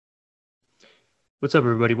What's up,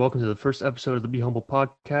 everybody? Welcome to the first episode of the Be Humble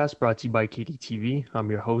podcast brought to you by KDTV.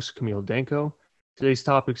 I'm your host, Camille Danko. Today's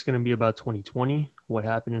topic is going to be about 2020, what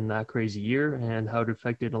happened in that crazy year, and how it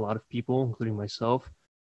affected a lot of people, including myself.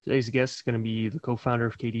 Today's guest is going to be the co-founder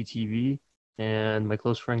of KDTV and my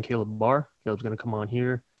close friend, Caleb Barr. Caleb's going to come on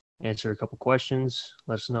here, answer a couple questions,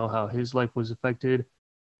 let us know how his life was affected,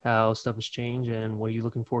 how stuff has changed, and what are you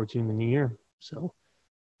looking forward to in the new year. So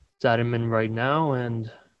let's add him in right now,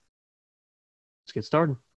 and let's get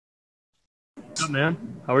started. What's up, man?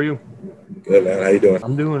 How are you? Good, man. How you doing?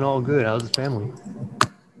 I'm doing all good. How's the family?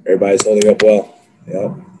 Everybody's holding up well.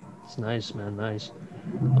 Yeah. It's nice, man. Nice.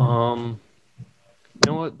 You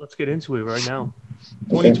know what? Let's get into it right now.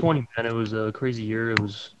 2020, man. It was a crazy year. It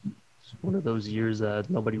was one of those years that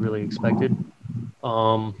nobody really expected.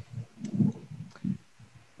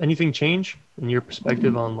 Anything change in your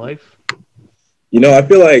perspective on life? I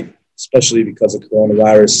feel like, especially because of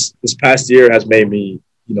coronavirus, this past year has made me,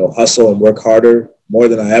 hustle and work harder more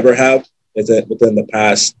than I ever have within the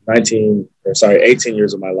past 18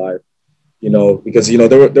 years of my life. Because,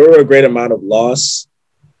 there were a great amount of loss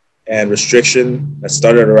and restriction that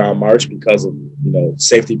started around March because of,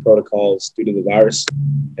 safety protocols due to the virus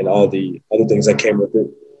and all the other things that came with it.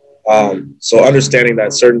 So understanding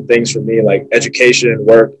that certain things for me, like education,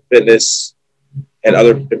 work, fitness, and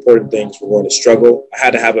other important things were going to struggle, I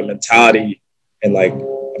had to have a mentality and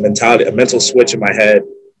a mental switch in my head,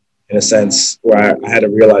 in a sense, where I had to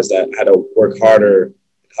realize that I had to work harder and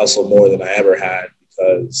hustle more than I ever had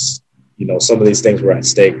because, some of these things were at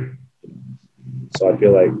stake. So I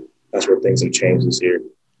feel like that's where things have changed this year.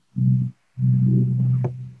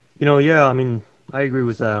 Yeah, I mean, I agree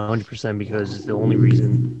with that 100% because the only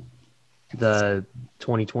reason that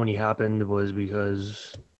 2020 happened was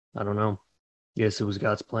because, I don't know, yes, it was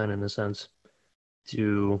God's plan in a sense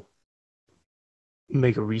to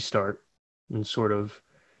make a restart. And sort of,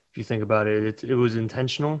 if you think about it, it was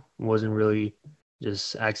intentional. It wasn't really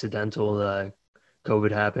just accidental that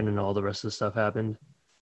COVID happened and all the rest of the stuff happened.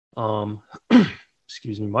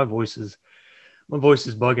 Excuse me, my voice is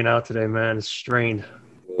bugging out today, man. It's strained.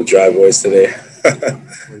 A little dry voice today.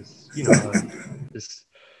 Just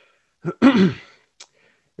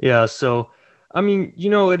yeah. So, I mean,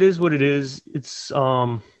 it is what it is. It's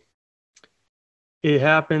it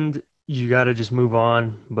happened. You got to just move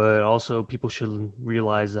on. But also, people should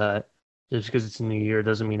realize that just because it's a new year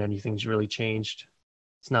doesn't mean anything's really changed.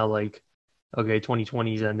 It's not like, okay,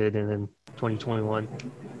 2020's ended and then 2021,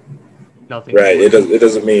 nothing. Right. It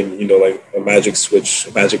doesn't mean, like a magic switch,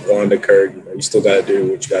 a magic wand occurred. You still got to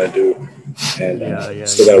do what you got to do. And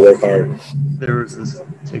still got to work hard. There was this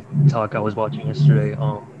TikTok I was watching yesterday.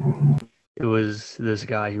 It was this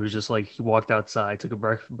guy. He was just like, he walked outside, took a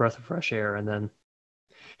breath of fresh air, and then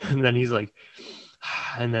he's like,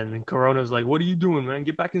 and then Corona's like, "What are you doing, man?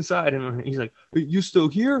 Get back inside." And he's like, "You still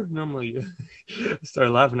here?" And I'm like, I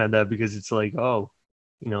started laughing at that because it's like, oh,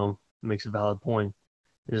 it makes a valid point.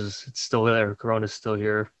 It's still there. Corona's still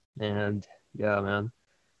here, and yeah, man.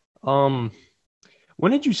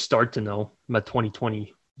 When did you start to know that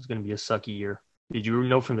 2020 was going to be a sucky year? Did you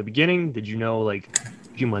know from the beginning? Did you know like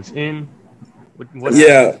a few months in? What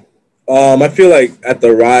Yeah. I feel like at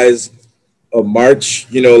the rise of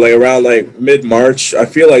March, like around like mid-March, I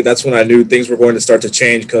feel like that's when I knew things were going to start to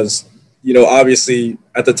change because, obviously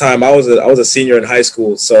at the time I was a senior in high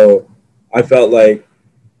school. So I felt like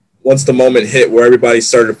once the moment hit where everybody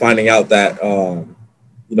started finding out that,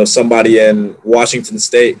 somebody in Washington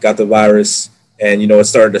State got the virus and, it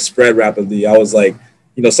started to spread rapidly, I was like,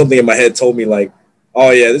 something in my head told me like,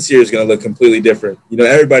 oh yeah, this year is going to look completely different.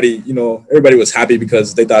 Everybody was happy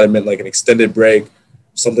because they thought it meant like an extended break,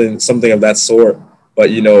 something of that sort. But,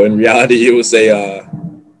 in reality, it was a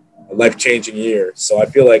life-changing year. So I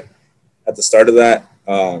feel like at the start of that,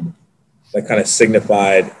 that kind of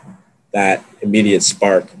signified that immediate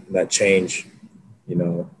spark, that change,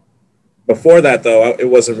 Before that, though, it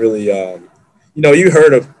wasn't really, you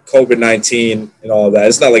heard of COVID-19 and all of that.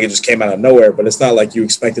 It's not like it just came out of nowhere, but it's not like you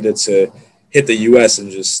expected it to hit the U.S.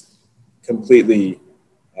 and just completely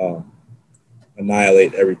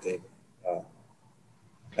annihilate everything.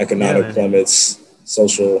 Economic plummets,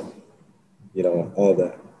 social, all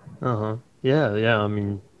that. Yeah. I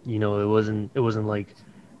mean, it wasn't like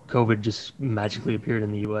COVID just magically appeared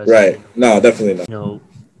in the U.S. Right. No, definitely not.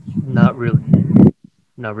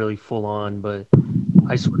 Not really full on, but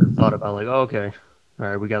I sort of thought about like, oh, okay, all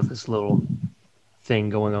right, we got this little thing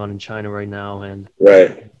going on in China right now, and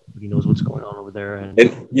right. Nobody knows what's going on over there. And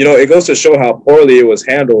it goes to show how poorly it was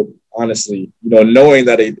handled, honestly, knowing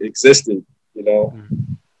that it existed,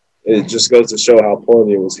 it just goes to show how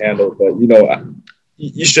poorly it was handled. But,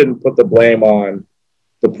 you shouldn't put the blame on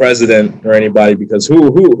the president or anybody, because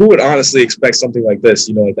who would honestly expect something like this?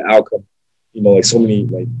 You know, like the outcome. You know, like so many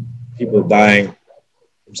like people dying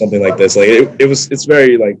from something like this. Like it's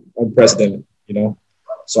very like unprecedented. You know,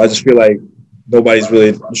 so I just feel like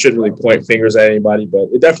you shouldn't really point fingers at anybody, but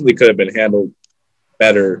it definitely could have been handled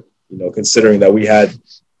better. You know, considering that we had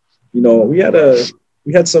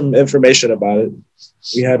some information about it.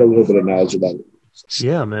 We had a little bit of knowledge about it.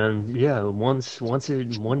 Yeah, man. Yeah, once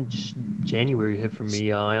January hit for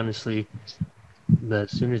me, I honestly,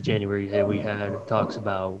 as soon as January hit, we had talks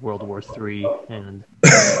about World War III and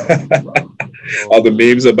All all the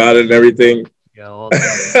memes about it and everything. yeah, all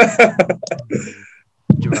the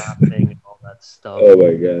drafting and all that stuff. Oh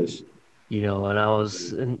my gosh! And I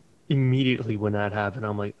was and immediately when that happened,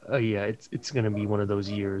 I'm like, oh yeah, it's gonna be one of those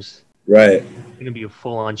years. Right? It's gonna be a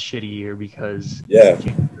full-on shitty year because Yeah.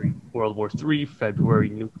 January World War III, February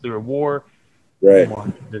nuclear war, Right. March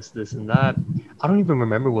this and that. I don't even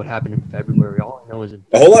remember what happened in February. All I know is in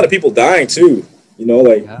A whole lot February, of people dying too. You know,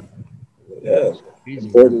 like yeah, yeah, it's crazy, man.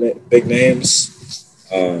 important big names.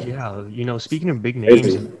 Yeah, speaking of big names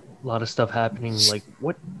Crazy. and a lot of stuff happening, like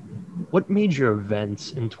what major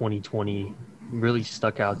events in 2020 really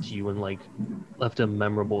stuck out to you and like left a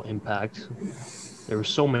memorable impact? There were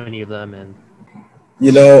so many of them, and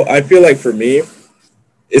You know, I feel like for me,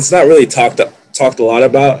 it's not really talked a lot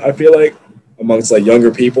about. I feel like amongst like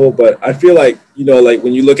younger people, but I feel like like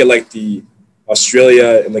when you look at like the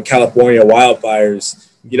Australia and the California wildfires,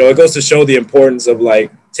 it yeah, goes to show the importance of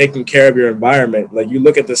like taking care of your environment. Like you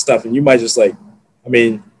look at this stuff and you might just like, I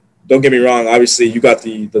mean, don't get me wrong. Obviously, you got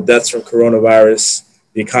the deaths from coronavirus.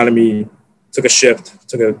 The economy took a shift,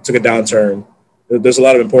 took a downturn. There's a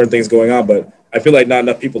lot of important things going on, but I feel like not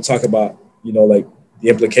enough people talk about like the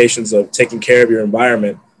implications of taking care of your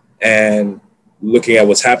environment and looking at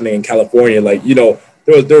what's happening in California. Like there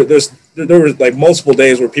were like multiple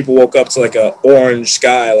days where people woke up to like a orange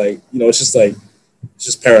sky. Like it's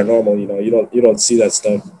just paranormal. You don't see that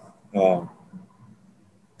stuff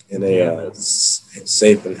in a yeah, man.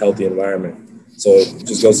 safe and healthy environment. So it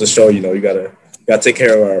just goes to show you gotta take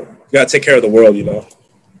care of the world.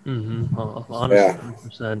 Honestly, Yeah.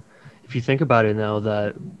 100%. If you think about it now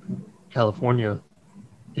that California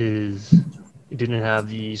is it didn't have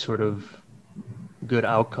the sort of good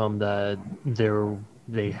outcome that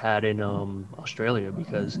they had in Australia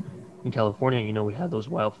because in California, we had those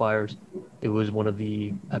wildfires. It was one of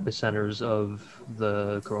the epicenters of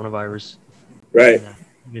the coronavirus, Right. and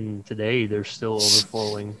even today they're still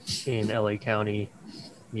overflowing in LA County.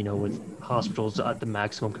 With hospitals at the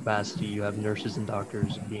maximum capacity, you have nurses and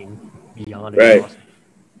doctors being beyond Right. exhausted.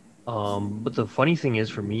 But the funny thing is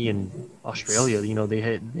for me in Australia,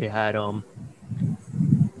 they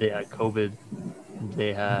had COVID,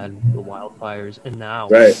 they had the wildfires, and now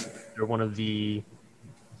Right. they're one of the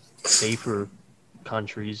safer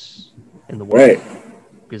countries in the world Right.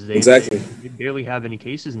 because Exactly. they barely have any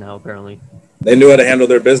cases now, apparently. They knew how to handle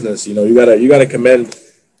their business. You gotta commend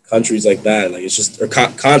countries like that. Like it's just or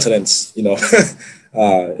continents.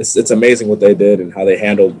 It's amazing what they did and how they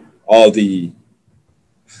handled all the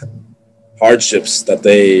hardships that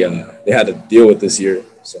they had to deal with this year.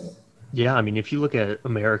 So Yeah, I mean, if you look at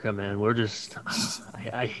America, man, we're just,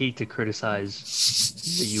 I hate to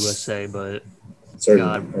criticize the USA, but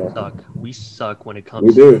certainly, God, we suck. We suck when it we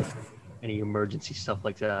comes do. to any emergency stuff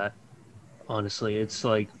like that. Honestly, it's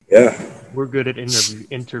like Yeah. we're good at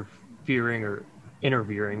interfering or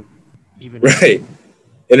interfering, even if Right.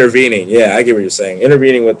 Intervening. Yeah, I get what you're saying.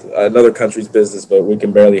 Intervening with another country's business, but we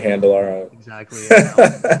can barely handle our own. exactly. And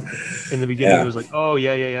now, in the beginning, it Yeah. was like, oh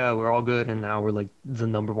yeah, yeah, yeah, we're all good, and now we're like the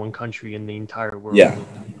number one country in the entire world Yeah.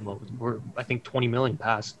 with the most. We're I think 20 million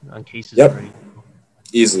passed on cases Yep. already.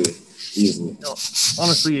 Easily. Easily.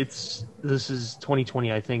 Honestly, this is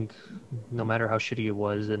 2020. I think no matter how shitty it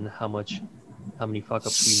was and how many fuck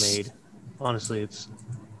ups we made, honestly, it's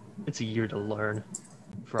a year to learn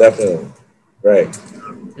from. Definitely. Right.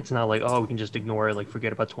 It's not like, oh, we can just ignore it, like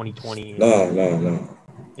forget about 2020, and No. No. No.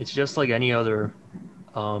 it's just like any other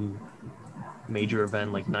um major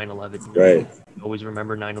event like 9/11. Right. We always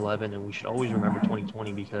remember 9/11, and we should always remember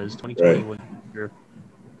 2020 because 2020 Right. was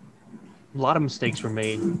a lot of mistakes were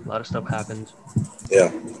made, a lot of stuff happened.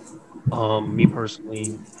 Yeah. Me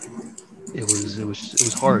personally, it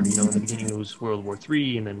was hard. In the beginning it was World War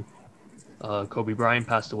III, and then Kobe Bryant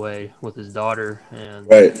passed away with his daughter, and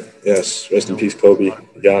Right. Yes. Rest in peace, a Kobe. lot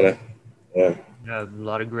of Yana. Yeah. yeah, a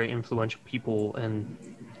lot of great influential people, and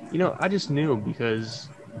I just knew because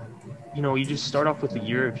you just start off with the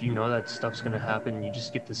year if you know that stuff's gonna happen, you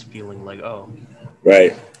just get this feeling like, oh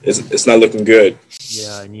Right. It's not looking good.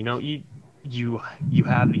 yeah, and you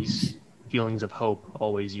have these feelings of hope.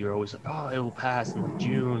 Always, you're always like, oh, it will pass in like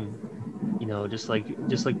June. You know, just like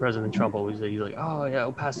President Trump always said, he's like, oh yeah,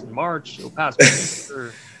 it'll pass in March, it'll pass by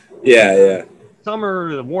Easter, Yeah, yeah,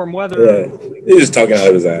 summer, the warm weather. yeah. He's just talking out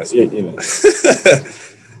of his ass. You know.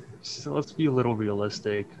 So let's be a little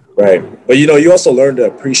realistic. Right. But you also learn to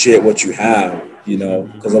appreciate what you have,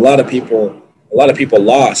 Mhm. because a lot of people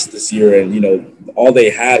lost this year, and all they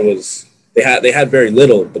had was they had very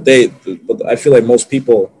little, but I feel like most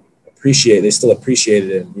people they still appreciate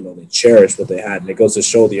it, and they cherish what they had, and it goes to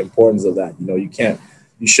show the importance of that.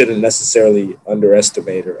 You shouldn't necessarily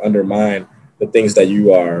underestimate or undermine the things that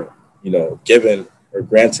you are, given or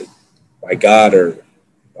granted by God or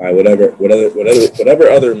by whatever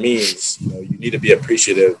other means. You need to be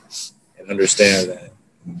appreciative and understand that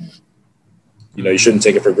you Mhm. shouldn't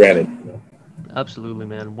take it for granted. Absolutely,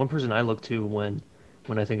 man. One person I look to when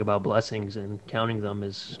I think about blessings and counting them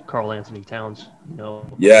is Carl Anthony Towns.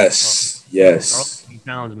 Yes, Carl yes. Anthony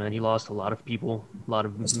Towns, man, he lost a lot of people, a lot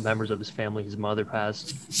of members of his family. His mother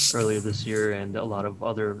passed earlier this year, and a lot of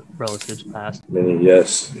other relatives passed. Many,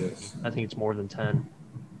 yes, yes. I think it's more than 10.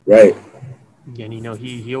 Right, And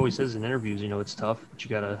he always says in interviews, it's tough, but you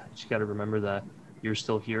gotta remember that you're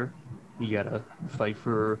still here. You gotta fight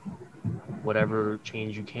for whatever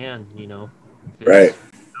change you can. If right,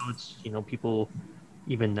 it's people,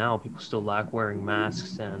 even now people still lack wearing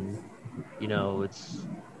masks, and it's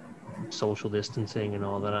social distancing and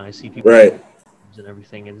all that. And I see people right. and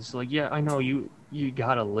everything, and it's like, yeah, I know you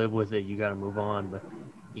gotta live with it. You gotta move on, but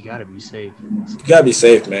you gotta be safe. You gotta be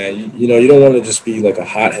safe, man. You don't want to just be like a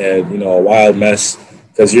hothead, a wild mess,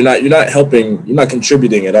 because you're not helping, you're not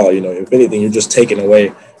contributing at all. If anything, you're just taking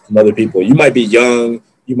away from other people. You might be young,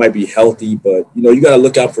 you might be healthy, but you got to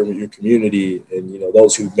look out for your community and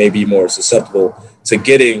those who may be more susceptible to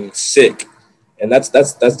getting sick. And that's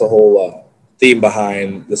the whole theme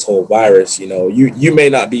behind this whole virus. You may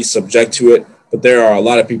not be subject to it, but there are a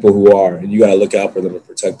lot of people who are, and you got to look out for them and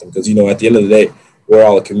protect them, because at the end of the day, we're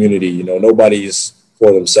all a community. Nobody's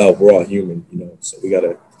for themselves. We're all human. So we got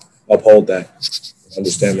to uphold that,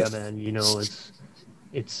 understand Yeah, that. man.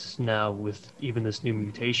 It's now with even this new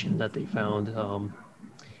mutation that they found.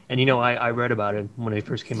 And I read about it when it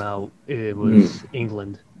first came out. It Mm, was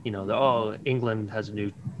England. England has a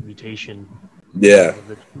new mutation yeah, of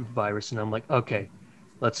the virus, and I'm like, okay,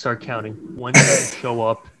 let's start counting. When did it show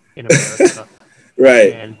up in America?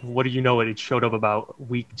 right. And what do you know? It showed up about a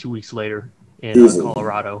week, 2 weeks later in Easily.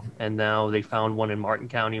 Colorado, and now they found one in Martin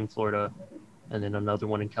County in Florida, and then another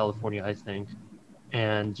one in California, I think.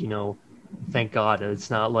 And thank God it's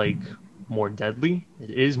not like more deadly.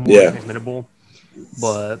 It is more Yeah, transmittable,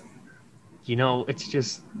 but it's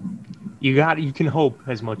just you can hope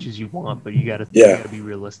as much as you want, but you yeah. gotta be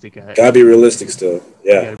realistic Gotta at be the end of realistic it. still. You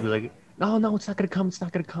Yeah, gotta be like, no, no, it's not gonna come. It's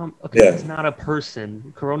not gonna come. Okay, yeah. it's not a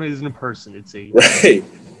person. Corona isn't a person. Right,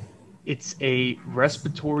 It's a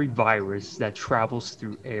respiratory virus that travels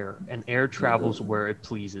through air, and air travels where it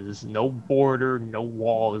pleases. No border, no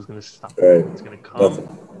wall is gonna stop it. right. It's gonna come.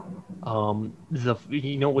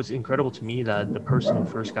 Nothing. What's incredible to me, that the person who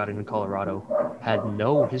first got into Colorado had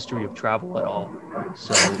no history of travel at all.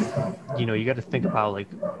 So, you got to think about, like,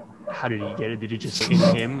 how did he get it? Did it just in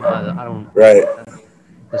him? I don't. Right,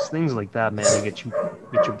 There's things like that, man, that get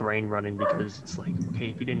your brain running, because it's like, okay,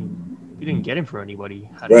 if you didn't get it for anybody,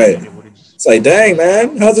 how did you right. get it? Would it just It's like, dang,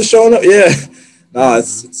 man, how's it showing up? Yeah. Nah,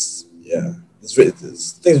 Mhm. it's yeah.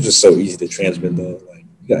 Things are just so easy to transmit, though. Like,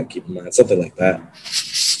 you gotta keep in mind something like that.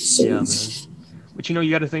 It's so Yeah, man. easy. But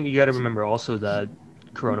you got to remember also that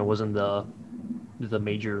Corona wasn't the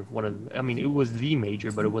major one of. I mean, it was the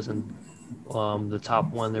major, but it wasn't the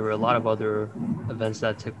top one. There were a lot of other events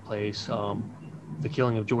that took place. The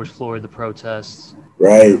killing of George Floyd, the protests. There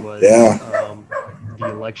Right. was Yeah. the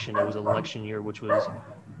election. It was an election year, which was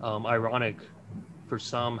ironic for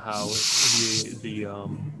some how the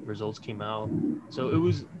results came out. So it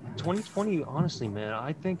was 2020. Honestly, man,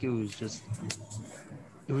 I think it was just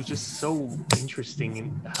so interesting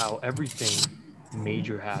in how everything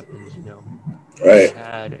major happened. We Right.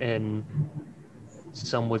 had, and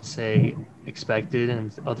some would say expected,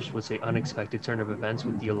 and others would say unexpected turn of events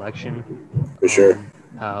with the election. For sure.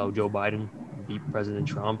 How Joe Biden beat President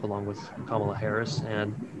Trump along with Kamala Harris,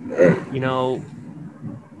 and Right. you know,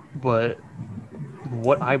 but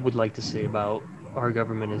what I would like to say about our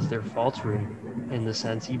government is they're faltering in the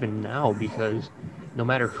sense even now, because no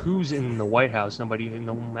matter who's in the White House, no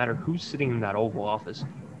matter who's sitting in that Oval Office,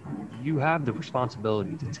 you have the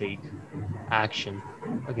responsibility to take action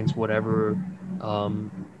against whatever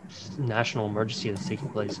um, national emergency that's taking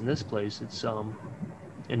place. In this place,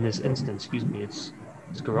 in this instance, excuse me, it's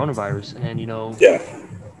coronavirus, and Yeah.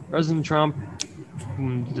 President Trump,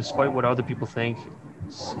 despite what other people think,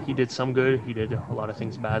 he did some good. He did a lot of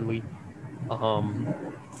things badly.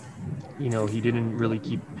 He didn't really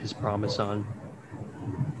keep his promise on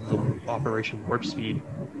the Operation Warp Speed,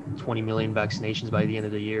 20 million vaccinations by the end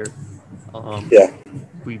of the year. Yeah.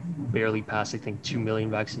 We barely passed, I think, 2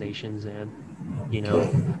 million vaccinations, and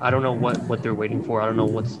I don't know what they're waiting for. I don't know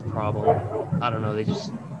what's the problem. I don't know. They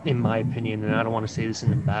just, in my opinion, and I don't want to say this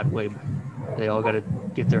in a bad way, but they all got to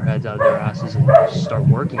get their heads out of their asses and start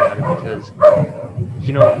working at it, because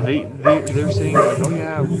they're saying like, oh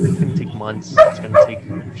yeah, it's going to take months. It's going to take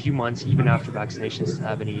a few months, even after vaccinations, to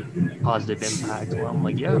have any positive impact. Well, I'm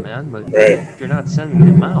like, yeah, man, but if you're not sending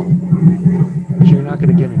them out, you're not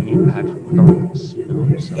going to get any impact regardless.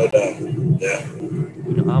 So No doubt. Yeah.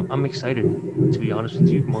 I'm excited, to be honest with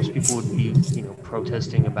you. Most people would be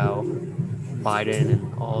protesting about Biden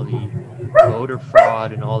and all the voter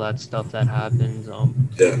fraud and all that stuff that happens.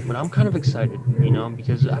 Yeah. But I'm kind of excited,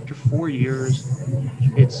 because after 4 years,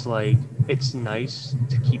 it's like, it's nice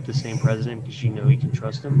to keep the same president because you can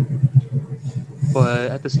trust him.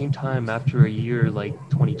 But at the same time, after a year like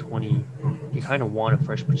 2020, you kind of want a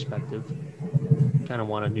fresh perspective. Kind of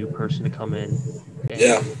want a new person to come in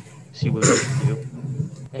Yeah. and see what we can do.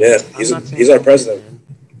 Yeah. And I'm not He's saying our come in, president.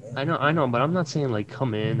 man. I know, but I'm not saying like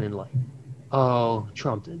come in and like, oh,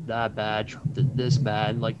 Trump did that bad, Trump did this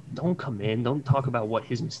bad. Like, don't come in, don't talk about what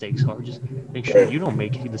his mistakes are. Just make sure Right. you don't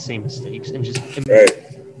make the same mistakes, and just Right.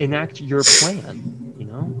 enact your plan.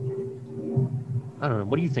 I don't know.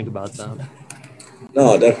 What do you think about that?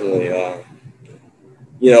 No, definitely.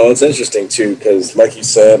 It's interesting too because, like you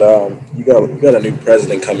said, you got a new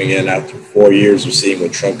president coming in after 4 years of seeing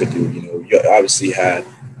what Trump could do. You obviously had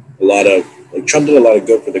a lot of like Trump did a lot of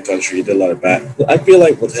good for the country. He did a lot of bad. I feel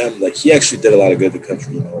like with him, like he actually did a lot of good to the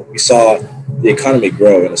country. We saw the economy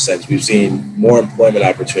grow in a sense. We've seen more employment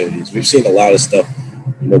opportunities. We've seen a lot of stuff.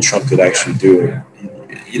 Trump could actually do.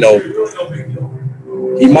 You know,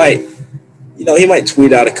 he might he might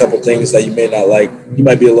tweet out a couple things that you may not like. He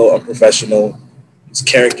might be a little unprofessional. His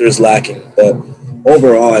character is lacking, but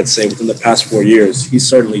overall, I'd say within the past 4 years, he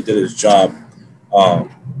certainly did his job, um,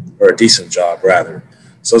 or a decent job, rather.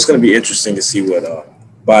 So it's going to be interesting to see what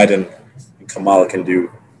Biden and Kamala can do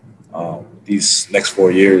these next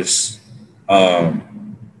 4 years. And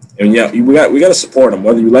yeah, we got to support them,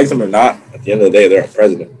 whether you like them or not. At the end of the day, they're our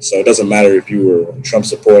president, so it doesn't matter if you were a Trump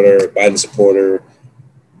supporter, Biden supporter,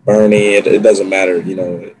 Bernie. It doesn't matter.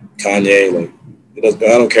 Kanye. Like it doesn't.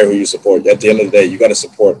 I don't care who you support. At the end of the day, you got to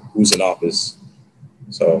support who's in office.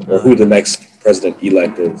 So, or who the next president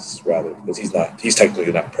elect is, rather, because he's not. He's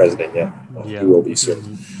technically not president yet. Yeah. He will be soon.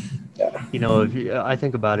 Mm-hmm. Yeah. I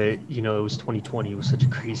think about it, it was 2020. It was such a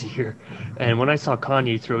crazy year, and when I saw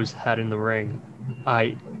Kanye throw his hat in the ring,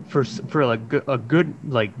 for like a good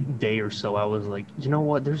like day or so, I was like, you know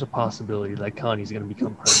what? There's a possibility that Kanye's gonna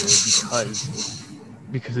become president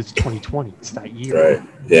because it's 2020. It's that year. Right.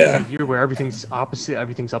 Yeah. It's that year where everything's opposite,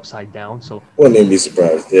 everything's upside down. So wouldn't even be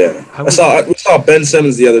surprised. Yeah. We saw Ben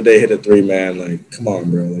Simmons the other day hit a 3-man. Like, come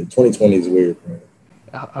on, bro. Like 2020 is weird, bro.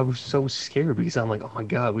 I was so scared because I'm like, oh my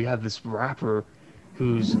god, we have this rapper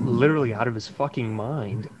who's literally out of his fucking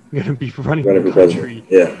mind gonna be running the country.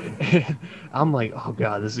 Yeah. And I'm like, oh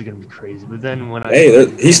god, this is gonna be crazy. But then when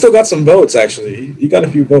he still got some votes actually. He got a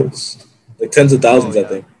few votes, like tens of thousands, I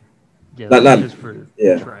think. Yeah, not just for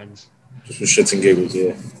trends. Just for shits and giggles,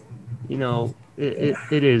 yeah.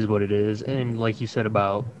 It is what it is, and like you said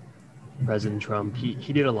about President Trump, he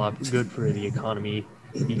did a lot good for the economy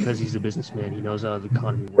because he's a businessman. He knows how the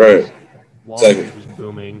economy works. Right. Wall Street was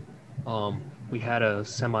booming. We had a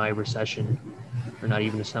semi-recession, or not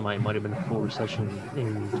even a semi. It might have been a full recession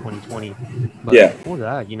in 2020. But before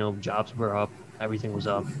that, jobs were up. Everything was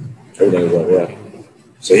up. Everything was up, yeah.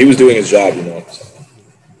 So he was doing his job,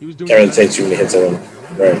 He was doing. Can't really take too many hits at him.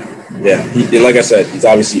 Right. Yeah. Like I said, he's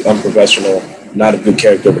obviously unprofessional, not a good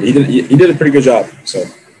character, but he did a pretty good job. So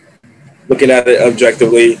looking at it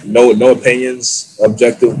objectively, no opinions,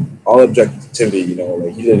 all objectivity,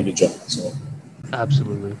 like he did a good job. So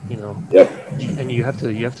absolutely, Yep. And you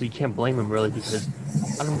can't blame him really, because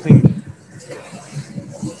I don't think,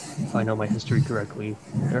 if I know my history correctly,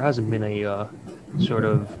 there hasn't been a sort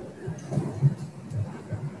of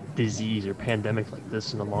disease or pandemic like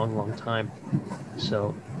this in a long, long time.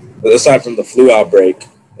 So, but aside from the flu outbreak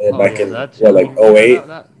back in like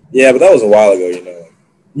 2008, yeah, but that was a while ago.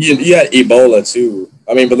 You had Ebola too.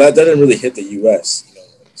 I mean, but that didn't really hit the U.S.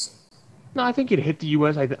 No, I think it hit the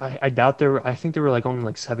U.S. I doubt I think there were like only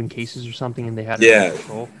like 7 cases or something, and they had it under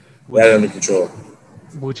control. They had it under control.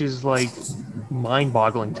 Which is like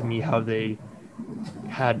mind-boggling to me how they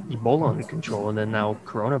had Ebola under control, and then now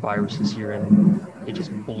coronavirus is here, and it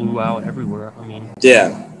just blew out everywhere. I mean,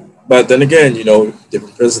 Yeah, but then again,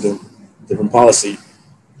 different president, different policy.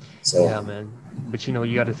 So yeah, man. But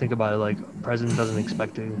you got to think about it. Like, president doesn't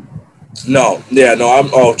expect to. no, yeah, no, I'm.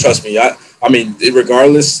 Oh, trust me. I mean,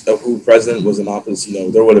 regardless of who president was in office,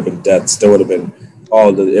 there would have been deaths. There would have been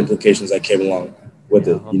all the implications that came along with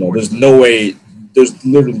Yeah, it. There's unfortunately. no way. There's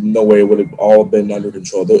literally no way it would have all been under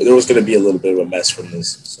control. There was going to be a little bit of a mess from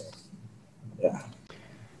this. So yeah,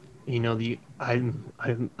 The I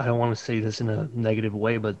don't want to say this in a negative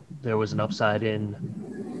way, but there was an upside in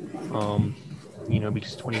um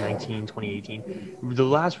because 2019, 2018, the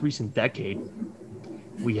last recent decade,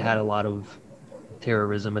 we had a lot of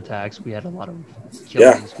terrorism attacks, we had a lot of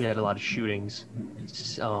yeah, killings, we had a lot of shootings,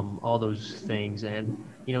 all those things, and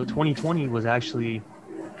 2020 was actually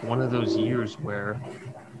one of those years where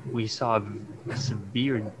we saw a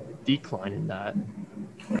severe decline in that,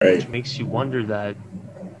 right, which makes you wonder that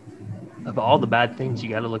of all the bad things, you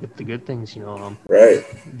got to look at the good things. right,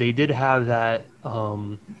 They did have that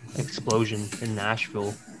explosion in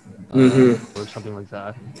Nashville, mm-hmm, or something like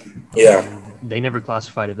that. yeah, They never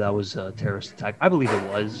classified if that was a terrorist attack. I believe it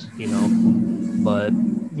was, but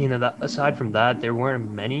that aside from that, there weren't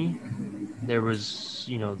many. There was,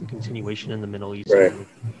 the continuation in the Middle East right, with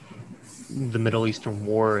the Middle Eastern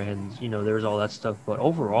War, and there was all that stuff. But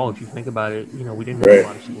overall, if you think about it, we didn't have a right,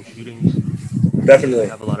 lot of school shootings. We didn't definitely,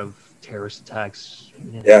 have a lot of terrorist attacks.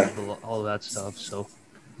 We didn't yeah, have all of that stuff. So,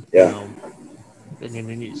 you yeah, know,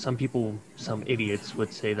 and some people, some idiots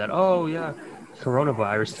would say that, oh yeah,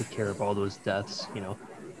 coronavirus took care of all those deaths.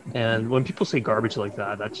 And when people say garbage like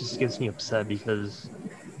that, that just gets me upset because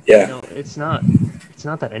yeah, it's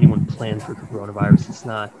not that anyone planned for coronavirus. It's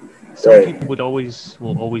not. Some right, people will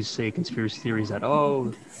always say conspiracy theories that,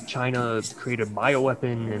 oh, China created a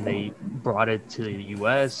bioweapon and they brought it to the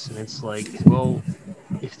US, and it's like, well,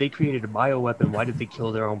 if they created a bioweapon, why did they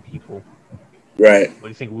kill their own people? right, What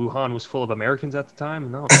do you think, Wuhan was full of Americans at the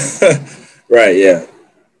time? No. right, yeah.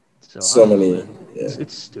 So I So don't know, many, man. yeah.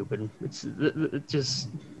 It's stupid. It just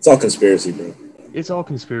It's all conspiracy, bro. it's all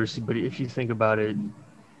conspiracy. But if you think about it,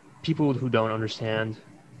 people who don't understand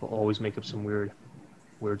will always make up some weird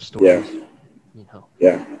Yeah, stories. You know,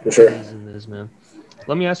 yeah, for it sure. is and is, man.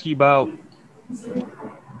 Let me ask you about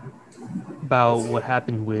what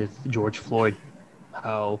happened with George Floyd.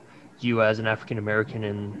 How you, as an African American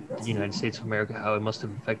in the United States of America, how it must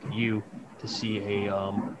have affected you to see a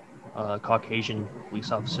Caucasian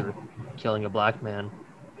police officer killing a black man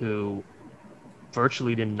who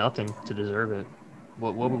virtually did nothing to deserve it.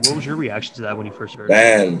 What was your reaction to that when you first heard it?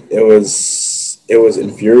 Man, it was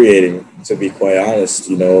infuriating to be quite honest.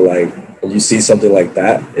 Like when you see something like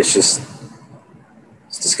that, it's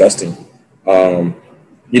disgusting. Um,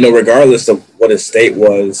 regardless of what his state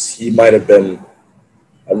was, he might have been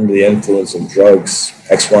under the influence of drugs,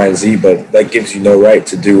 X, Y, and Z, but that gives you no right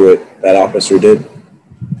to do what that officer did.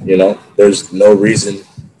 There's no reason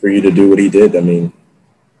for you to do what he did. I mean,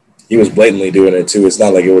 he was blatantly doing it too. It's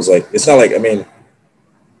not like, I mean,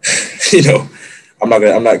 you know, I'm not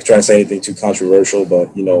trying to say anything too controversial,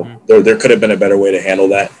 but Mm-hmm. there could have been a better way to handle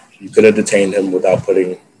that. You could have detained him without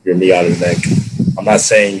putting your knee on his neck. I'm not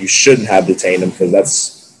saying you shouldn't have detained him because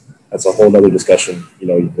that's a whole other discussion.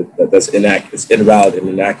 It's invalid and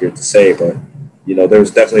inaccurate to say, but there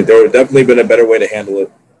would definitely been a better way to handle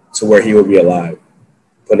it to where he would be alive.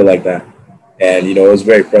 Put it like that. And it was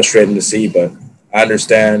very frustrating to see, but I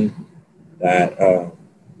understand that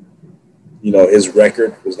his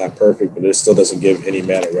record was not perfect, but it still doesn't give any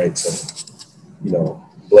man a right to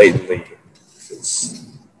blatantly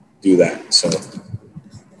do that. So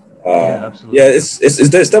Yeah, yeah, absolutely. it's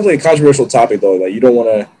definitely a controversial topic though. Like you don't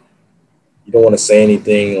want to say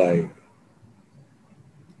anything like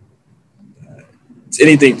it's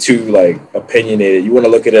anything too like opinionated. You want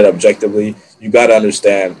to look at it objectively. You got to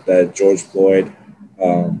understand that George Floyd,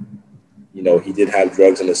 um, he did have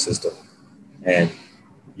drugs in the system, and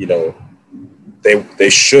you know they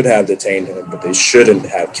should have detained him, but they shouldn't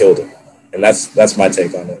have killed him. And that's my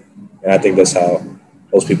take on it. And I think that's how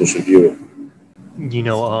most people should view it. You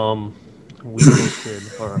know, we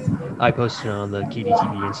posted, or I posted on the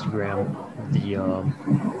KDTV Instagram,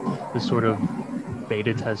 the sort of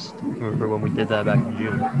beta test. Remember when we did that back in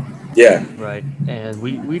June? Yeah, Right. And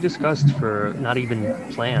we discussed, for not even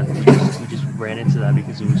planned, we just ran into that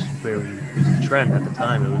because it was the trend at the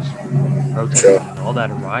time. It was sure. protesting and all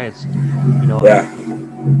that, and riots. You know, Yeah,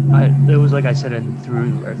 it was like I said, and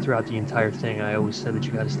throughout the entire thing, I always said that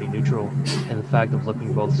you got to stay neutral, and the fact of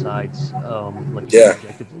looking both sides, like you said, yeah,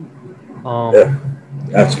 objectively. Um, yeah,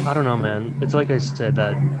 I don't know, man. It's like I said,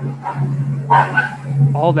 that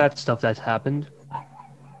all that stuff that's happened,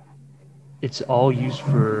 it's all used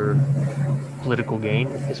for political gain,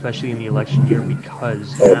 especially in the election year,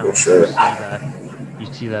 because Oh, for now sure. you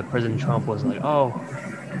see that President Trump was like, "Oh,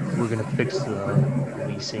 we're gonna fix the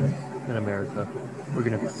policing in America. We're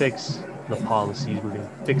gonna fix the policies. We're gonna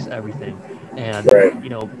fix everything." And Right.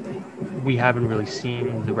 we haven't really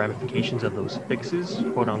seen the ramifications of those fixes,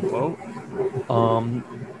 quote unquote. Um,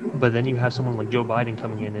 but then you have someone like Joe Biden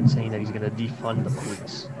coming in and saying that he's gonna defund the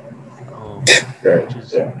police, um, Right. which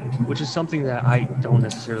is Yeah. something that I don't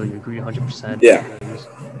necessarily agree 100% Yeah. because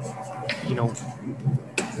you know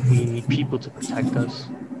we need people to protect us.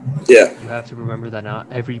 Yeah. You have to remember that not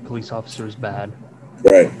every police officer is bad.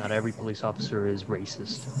 Right. Not every police officer is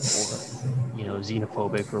racist or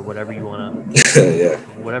xenophobic or Yeah.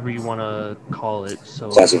 whatever you want to call it. So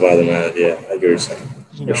Classify them as, yeah, I get what you're saying.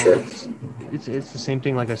 For sure. it's the same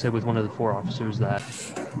thing, like I said, with one of the four officers that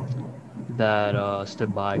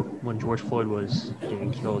stood by when George Floyd was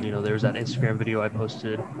getting killed. There's that Instagram video I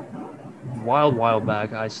posted while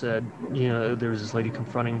back. I said, there was this lady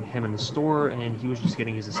confronting him in the store, and he was just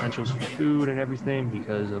getting his essentials for food and everything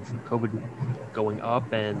because of COVID going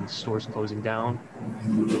up and stores closing down.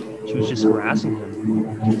 She was just harassing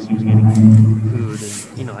him because he was getting food.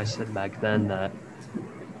 And I said back then that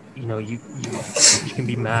you can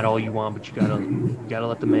be mad all you want, but you gotta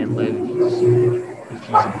let the man live if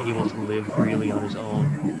he's able to live freely on his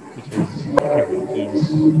own, because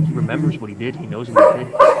he remembers what he did. He knows what he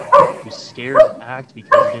did. He was scared to act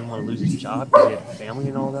because he didn't want to lose his job because he had a family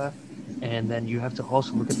and all that. And then you have to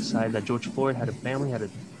also look at the side that George Floyd had a family, had a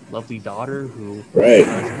lovely daughter who Right.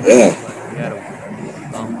 doesn't have Yeah. like he had a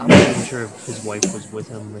I'm not even sure if his wife was with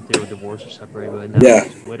him, if they were divorced or separated, but now Yeah.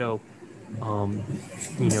 he's a widow. um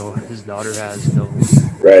his daughter Right. has no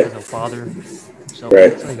father. So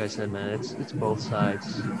Right. it's like I said, man, it's both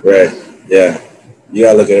sides. Right. Yeah. You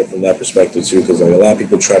gotta look at it from that perspective too, because like a lot of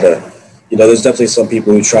people try to, there's definitely some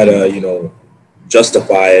people who try to,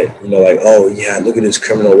 justify it. Like, oh yeah, look at his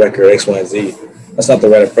criminal record, X, Y, and Z. That's not the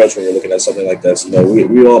right approach when you're looking at something like this.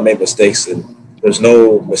 We all make mistakes, and there's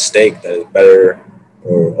no mistake that is better,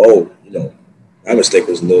 or oh, my mistake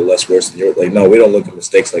was a little less worse than yours. Like, no, we don't look at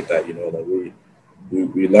mistakes like that. Like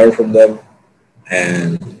we learn from them,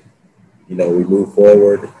 and we move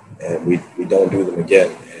forward, and we don't do them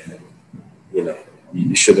again. And you know,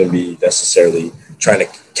 you shouldn't be necessarily trying to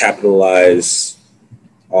capitalize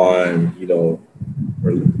on,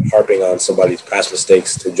 or harping on somebody's past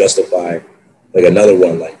mistakes to justify like another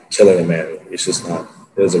one, like killing a man. It's just not.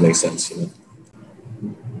 It doesn't make sense.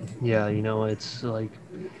 Yeah,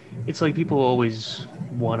 it's like people always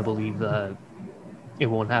want to believe that it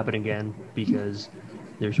won't happen again because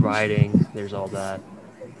there's rioting, there's all that.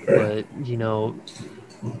 Right. But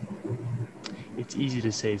it's easy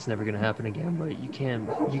to say it's never going to happen again, but you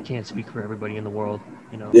can't speak for everybody in the world.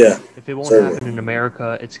 Yeah. If it won't Certainly. happen in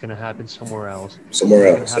America, it's going to happen somewhere else. Somewhere It's not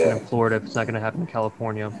going to else. happen Yeah. in Florida. It's not going to happen in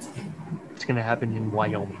California. It's going to happen in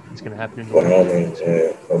Wyoming. It's going to happen in North Wyoming. Dakota. Yeah.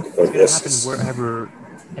 It's going to happen Yes. wherever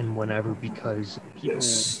and whenever, because people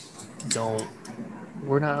Yes. don't.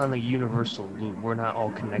 We're not on a universal loop. We're not all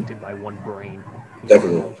connected by one brain. We have our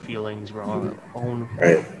Definitely. own feelings, our own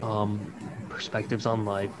Right. perspectives on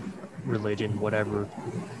life, religion, whatever.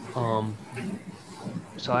 Um,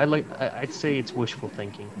 so I'd say it's wishful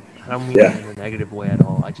thinking. I don't mean Yeah. that in a negative way at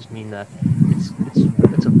all. I just mean that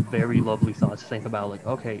it's a very lovely thought to think about. Like,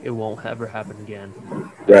 okay, it won't ever happen again.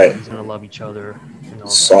 Right. Everybody's gonna love each other and all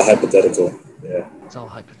It's that. all hypothetical. Yeah. It's all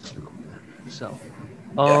hypothetical, man. So,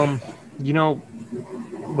 Yeah. you know,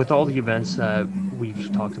 with all the events that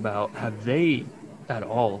we've talked about, have they at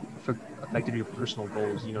all affected your personal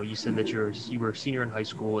goals? You said that you were a senior in high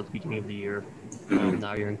school at the beginning of the year.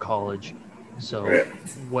 Now you're in college. So, Right.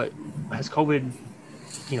 what has COVID,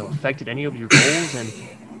 affected any of your goals? And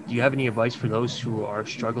do you have any advice for those who are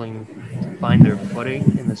struggling to find their footing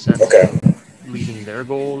in the sense Okay. of leaving their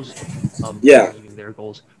goals, not Yeah. leaving their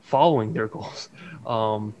goals, following their goals,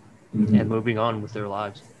 um, and moving on with their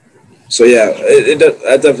lives? So yeah,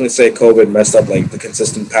 I definitely say COVID messed up like the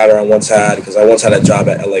consistent pattern I once had, because I once had a job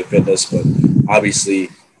at LA Fitness, but obviously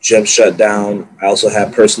gym shut down. I also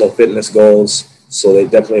had personal fitness goals, so they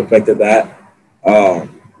definitely affected that.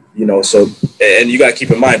 So and you got to keep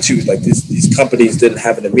in mind too, like these companies didn't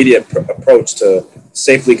have an immediate approach to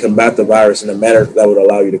safely combat the virus in a manner that would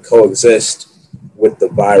allow you to coexist with the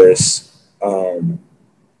virus.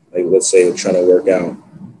 Like let's say we're trying to work out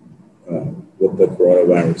with the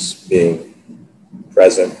coronavirus being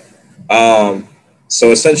present.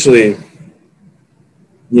 So essentially,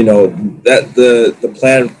 that the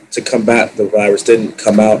plan to combat the virus didn't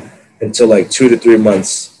come out until like 2 to 3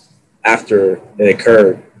 months after it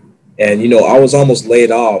occurred. And, I was almost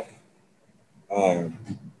laid off um,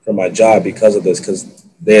 from my job because of this, because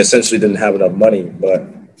they essentially didn't have enough money, but,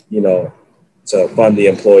 you know, to fund the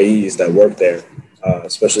employees that work there,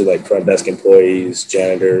 especially like front desk employees,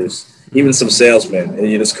 janitors, even some salesmen. And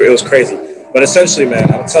it was crazy. But essentially,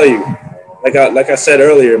 man, I'll tell you, like I said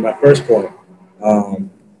earlier in my first point, um,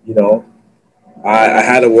 you know, I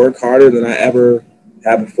had to work harder than I ever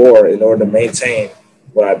had before in order to maintain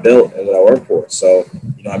what I built and what I worked for. So,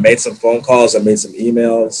 I made some phone calls, I made some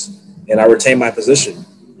emails, and I retained my position.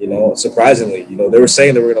 Surprisingly, they were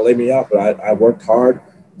saying they were going to lay me off, but I worked hard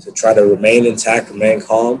to try to remain intact, remain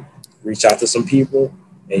calm, reach out to some people,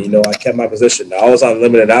 and I kept my position. Now I was on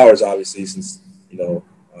limited hours, obviously, since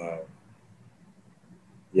uh,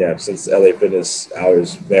 since LA Fitness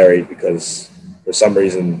hours varied because for some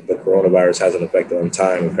reason the coronavirus hasn't affected on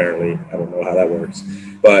time. Apparently, I don't know how that works,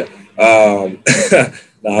 but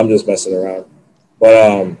no, I'm just messing around.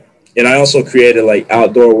 But and I also created like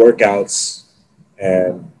outdoor workouts,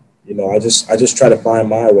 and I just try to find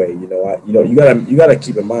my way. You gotta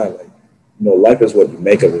keep in mind like life is what you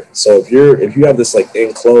make of it. So if you have this like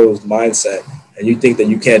enclosed mindset and you think that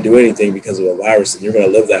you can't do anything because of a virus, then you're gonna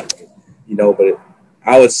live that way. But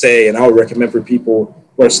I would say, and I would recommend for people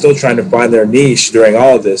who are still trying to find their niche during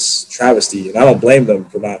all of this travesty, and I don't blame them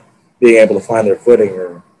for not being able to find their footing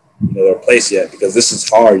or their place yet, because this is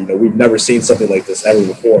hard. We've never seen something like this ever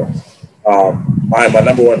before. My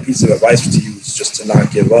number one piece of advice to you is just to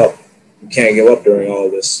not give up. You can't give up during all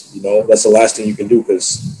of this. That's the last thing you can do,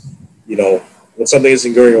 because when something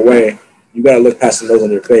isn't going away, you got to look past the nose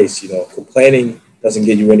on your face. Complaining doesn't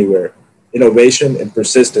get you anywhere. Innovation and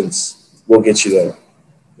persistence will get you there.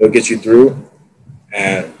 It'll get you through.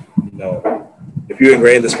 And if you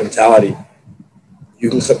ingrain this mentality, you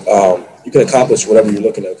can accomplish whatever you're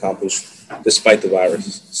looking to accomplish, despite the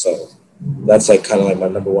virus. So that's like kind of like my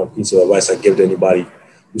number one piece of advice I give to anybody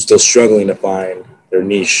who's still struggling to find their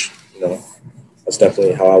niche. That's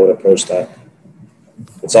definitely how I would approach that.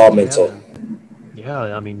 It's all Yeah, mental. man. Yeah,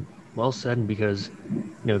 I mean, well said. Because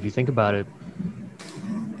if you think about it,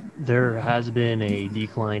 there has been a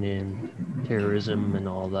decline in terrorism and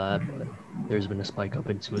all that, but there's been a spike up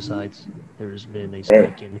in suicides. There's been a Right.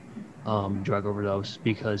 spike in drug overdose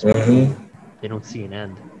because Mm-hmm. people, they don't see an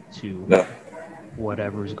end to No.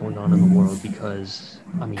 whatever is going on in the world, because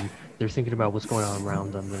I mean, they're thinking about what's going on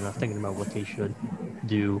around them. They're not thinking about what they should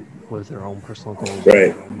do with their own personal goals, with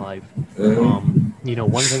Right. their own life.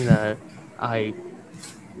 Mm-hmm. One thing that I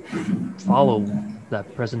follow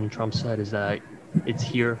that President Trump said is that it's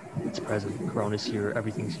here, it's present. Corona's here,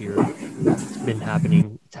 everything's here. It's been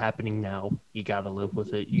happening. It's happening now. You gotta live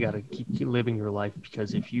with it. You gotta keep living your life,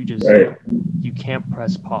 because if Right. you can't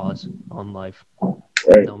press pause on life,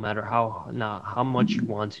 Right. no matter how much you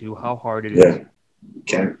want to, how hard it is. Yeah.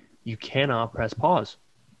 Okay. You cannot press pause.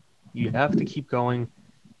 You have to keep going.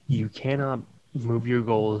 You cannot move your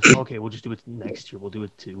goals. Okay, we'll just do it next year. We'll do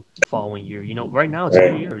it to following year. Right now it's a new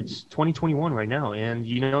Right. year. It's 2021 right now, and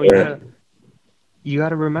Right. you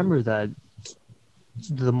gotta remember that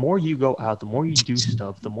the more you go out, the more you do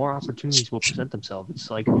stuff, the more opportunities will present themselves. It's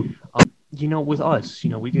like, with us,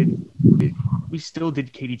 we still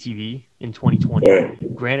did KDTV in 2020.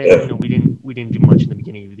 Right. Granted, Yeah. we didn't do much in the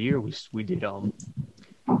beginning of the year. We did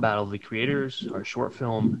Battle of the Creators, our short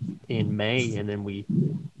film in May, and then we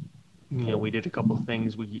did a couple of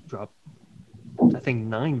things. We dropped, I think,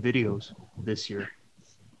 9 videos this year.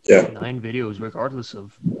 Yeah. 9 videos, regardless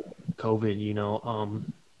of COVID.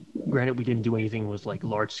 Granted, we didn't do anything with like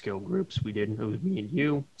large scale groups. We didn't. It was me and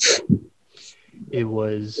you. It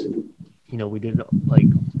was, we did like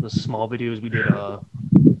the small videos. We did a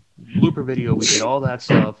blooper video. We did all that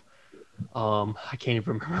stuff. I can't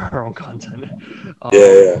even remember our own content. Yeah. Um,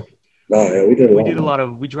 Yeah. No. Yeah. We did a lot,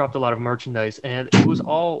 man. we dropped a lot of merchandise, and it was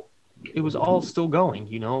all still going.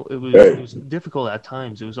 It Right. was difficult at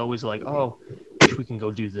times. It was always like, oh, wish we can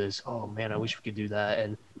go do this. Oh man, I wish we could do that.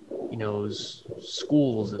 And it was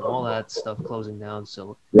schools and all that stuff closing down.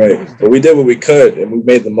 So it Right. was But we did difficult. what we could, and we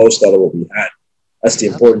made the most out of what we had. That's the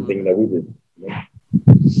important thing Absolutely. that we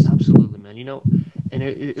did. Absolutely, man. And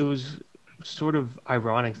it was sort of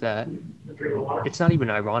ironic that it's not even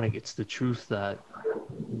ironic. It's the truth that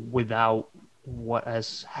without what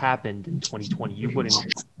has happened in 2020, you wouldn't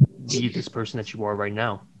be this person that you are right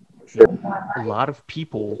now. A lot of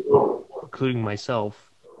people, including myself,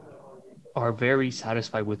 are very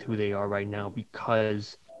satisfied with who they are right now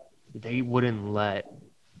because they wouldn't let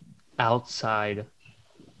outside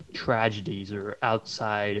tragedies or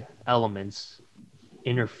outside elements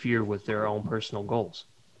interfere with their own personal goals.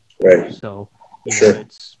 Right. So, For you know,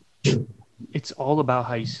 sure. it's all about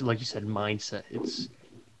how you, like you said, mindset.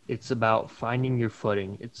 It's about finding your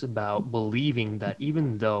footing. It's about believing that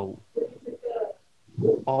even though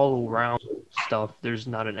all around stuff, there's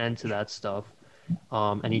not an end to that stuff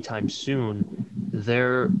anytime soon,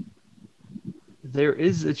 there there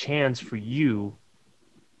is a chance for you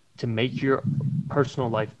to make your personal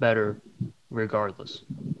life better regardless.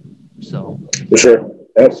 So, For sure.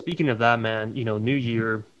 Yep. speaking of that, man, new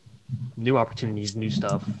year, new opportunities, new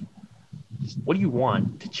stuff. What do you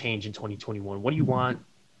want to change in 2021? What do you want?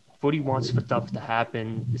 What do you want for stuff to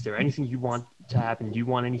happen? Is there anything you want to happen? Do you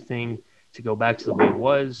want anything to go back to the way it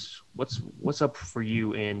was? What's up for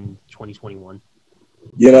you in 2021? I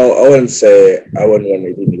wouldn't want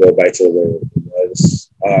anything to go back to the way it was.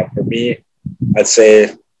 For me, I'd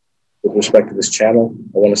say with respect to this channel,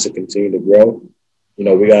 I want us to continue to grow. We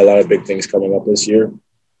got a lot of big things coming up this year.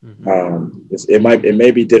 Mm-hmm. It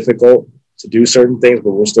may be difficult to do certain things,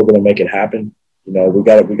 but we're still going to make it happen. We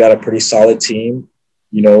got a pretty solid team.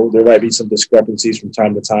 There might be some discrepancies from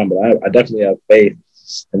time to time, but I definitely have faith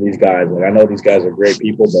in these guys. Like, I know these guys are great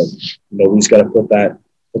people, but we just got to put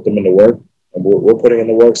them into work, and we're putting in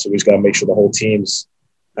the work. So we just got to make sure the whole team's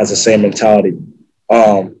has the same mentality.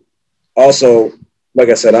 Also, like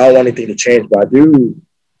I said, I don't want anything to change, but I do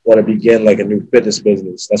want to begin like a new fitness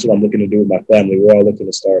business. That's what I'm looking to do with my family. We're all looking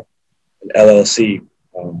to start an LLC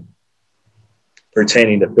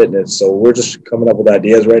pertaining to fitness. So we're just coming up with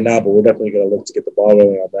ideas right now, but we're definitely going to look to get the ball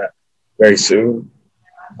rolling on that very soon.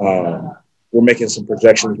 We're making some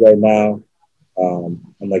projections right now on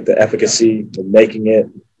like the efficacy of making it,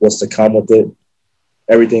 what's to come with it,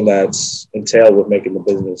 everything that's entailed with making the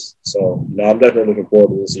business. So, I'm definitely looking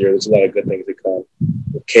forward to this year. There's a lot of good things to come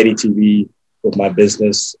with KDTV, with my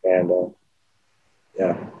business, and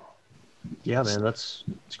yeah. Yeah, man, it's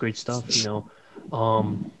great stuff. There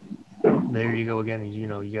you go again.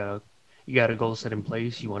 You got a goal set in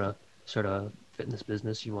place. You want to start a fitness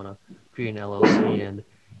business. You want to create an LLC, and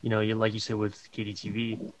you like you said with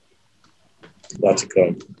KDTV, Lots to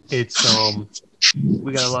come. it's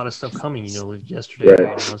we got a lot of stuff coming. Yesterday we Right.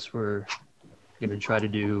 announced we're gonna try to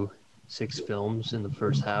do 6 films in the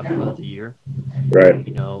first half of the year. Right.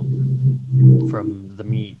 From The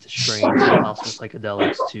Meat to Strain to Impossible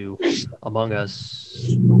Psychedelics to Among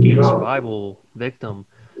Us, Game Survival, Victim.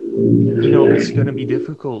 It's going to be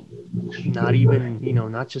difficult. Not even,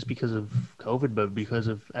 not just because of COVID, but because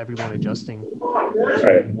of everyone adjusting to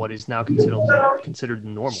Right. what is now considered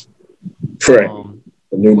normal. Right.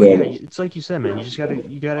 The new But yeah, normal. it's like you said, man.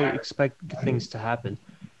 You gotta expect things to happen.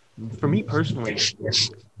 For me personally,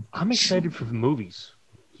 I'm excited for the movies.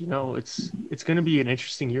 It's going to be an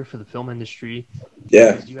interesting year for the film industry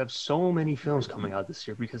Yeah. because you have so many films coming out this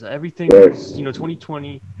year because everything Right. was,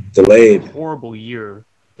 2020 was a Delayed. horrible year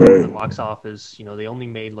for the Right. box office. They only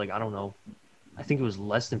made like, I don't know, I think it was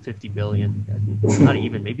less than 50 billion. Not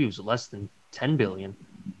even, maybe it was less than 10 billion.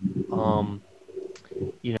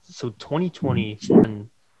 So 2020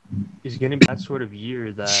 is going to be that sort of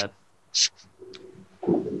year that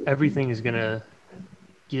everything is going to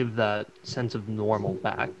give that sense of normal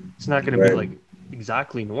back. It's not going to be Right. like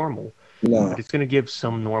exactly normal, No. but it's going to give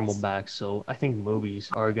some normal back. So I think movies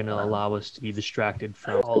are going to allow us to be distracted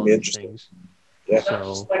from It's gonna all be other interesting. things. Yeah.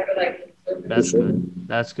 So For that's sure. good.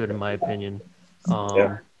 That's good in my opinion.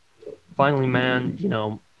 Yeah. Finally, man,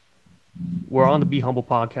 we're on the Be Humble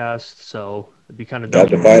podcast, so it'd be kind of dumb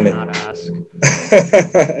Gotta for me to define not ask.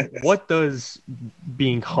 it. What does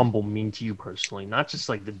being humble mean to you personally? Not just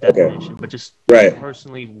like the Okay. definition, but just Right.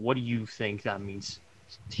 personally, what do you think that means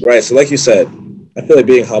to you? Right. So, like you said, I feel like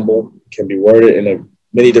being humble can be worded in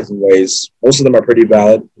many different ways. Most of them are pretty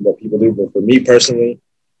valid, what people do. But for me personally,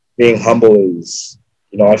 being humble is,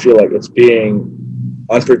 I feel like it's being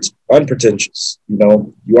unpretentious.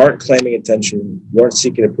 You aren't claiming attention. You aren't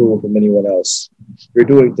seeking approval from anyone else. You're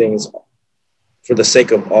doing things for the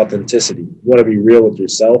sake of authenticity. You want to be real with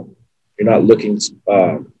yourself. You're not looking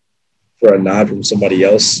for a nod from somebody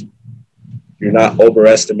else. You're not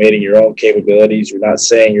overestimating your own capabilities. You're not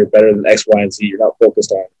saying you're better than X, Y, and Z. You're not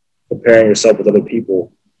focused on comparing yourself with other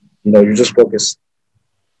people. You're just focused.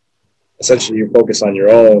 Essentially, you're focused on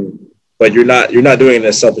your own, but you're not doing it in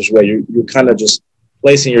a selfish way. You're kind of just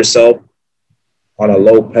placing yourself on a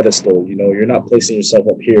low pedestal. You're not placing yourself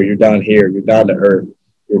up here. You're down here. You're down to earth.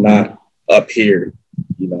 You're not up here.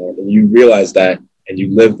 And you realize that, and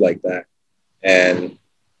you live like that. And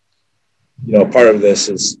part of this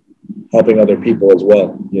is helping other people as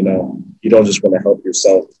well. You don't just want to help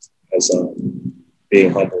yourself as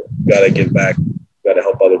being humble. You got to give back. You got to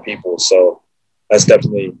help other people. So that's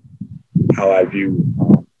definitely how I view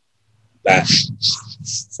that.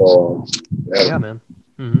 So Yeah, man.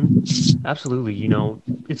 Absolutely. You know,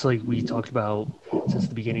 it's like we talked about since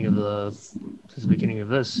the beginning of this.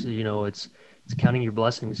 You know, it's counting your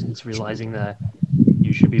blessings. It's realizing that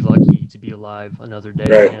you should be lucky to be alive another day,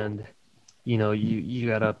 right, and you know, you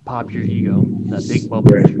gotta pop your ego, that big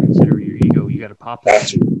bubble that right. you consider your ego. You gotta pop Got that,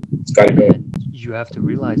 to. It's got to go. and you have to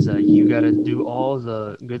realize that you gotta do all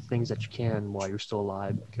the good things that you can while you're still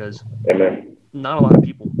alive, because Amen. not a lot of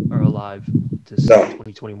people are alive to see No.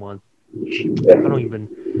 2021. I Yeah. don't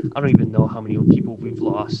even I don't even know how many people we've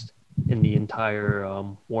lost in the entire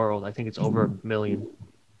world. I think it's over a million.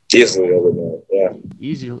 So Easily over there. Yeah.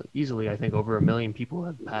 easily, I think over a million people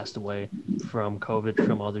have passed away from COVID,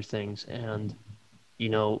 from other things, and you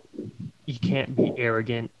know, you can't be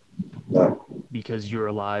arrogant No. because you're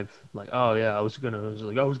alive. Like, oh yeah, I was gonna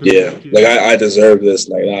Yeah. make it. Like I deserve this.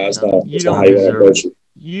 Like nah, it's No, not. you It's not don't how you deserve. approach it.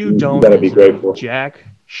 You You don't gotta be deserve grateful. jack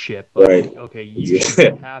shit, buddy. Right. Okay, you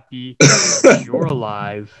should be happy that you're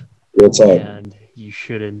alive, Real talk. and you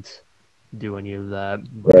shouldn't do any of that.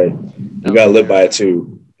 But Right. that You was gotta live by very, it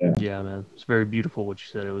too. Yeah. yeah, man. It's very beautiful what you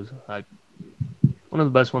said. It was like one of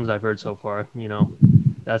the best ones I've heard so far. You know,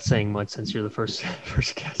 that's saying much since you're the first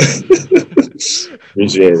first guest.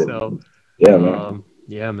 Appreciate it. So, Yeah, man.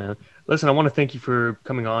 yeah, man. Listen, I want to thank you for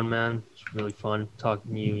coming on, man. It's really fun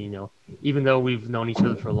talking to you. You know, even though we've known each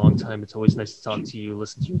other for a long time, it's always nice to talk to you,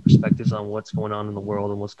 listen to your perspectives on what's going on in the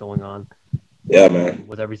world and what's going on Yeah, man.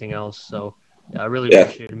 with everything else. So, yeah, I really Yeah.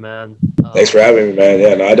 appreciate it, man. Thanks for having me, man.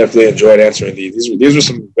 Yeah, no, I definitely enjoyed answering these. These were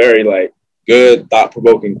some very like good, thought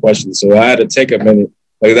provoking questions. So I had to take a minute.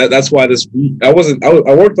 Like that's why this week I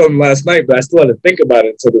worked on them last night, but I still had to think about it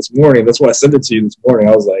until this morning. That's why I sent it to you this morning.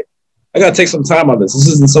 I was like, I gotta take some time on this. This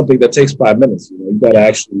isn't something that takes 5 minutes. You know, you gotta Yeah,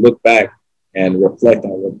 actually look back and reflect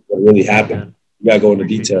on what really yeah, happened. man. You gotta go into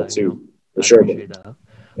Appreciate detail that. You know, too, for I sure. But appreciate that.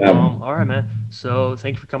 yeah, man. All right, man. So,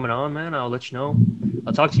 thank you for coming on, man. I'll let you know.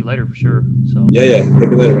 I'll talk to you later for sure. So, Yeah, yeah.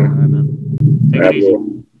 Take it later, all right, man. man. All Take it right, easy. bro.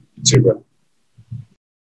 You too, bro.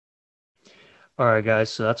 All right, guys.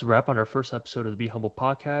 So that's a wrap on our first episode of the Be Humble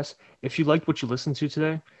podcast. If you liked what you listened to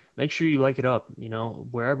today, make sure you like it up. You know,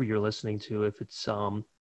 wherever you're listening to, if it's Apple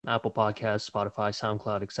Podcasts, Spotify,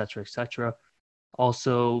 SoundCloud, etc., etc.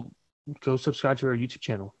 Also, go subscribe to our YouTube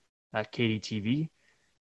channel at KDTV.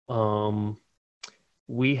 Um,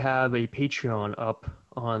 we have a Patreon up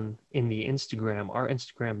on in the Instagram. Our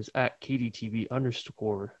Instagram is at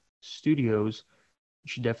KDTV_studios. You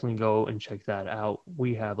should definitely go and check that out.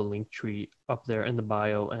 We have a link tree up there in the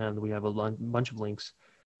bio, and we have a bunch of links.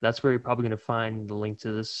 That's where you're probably going to find the link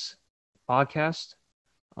to this podcast.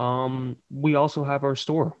 We also have our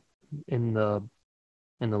store in the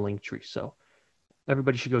link tree, so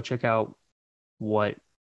everybody should go check out what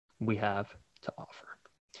we have to offer.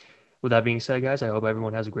 With that being said, guys, I hope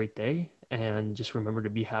everyone has a great day, and just remember to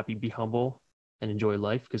be happy, be humble, and enjoy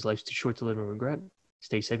life, because life's too short to live in regret.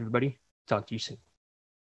 Stay safe, everybody. Talk to you soon.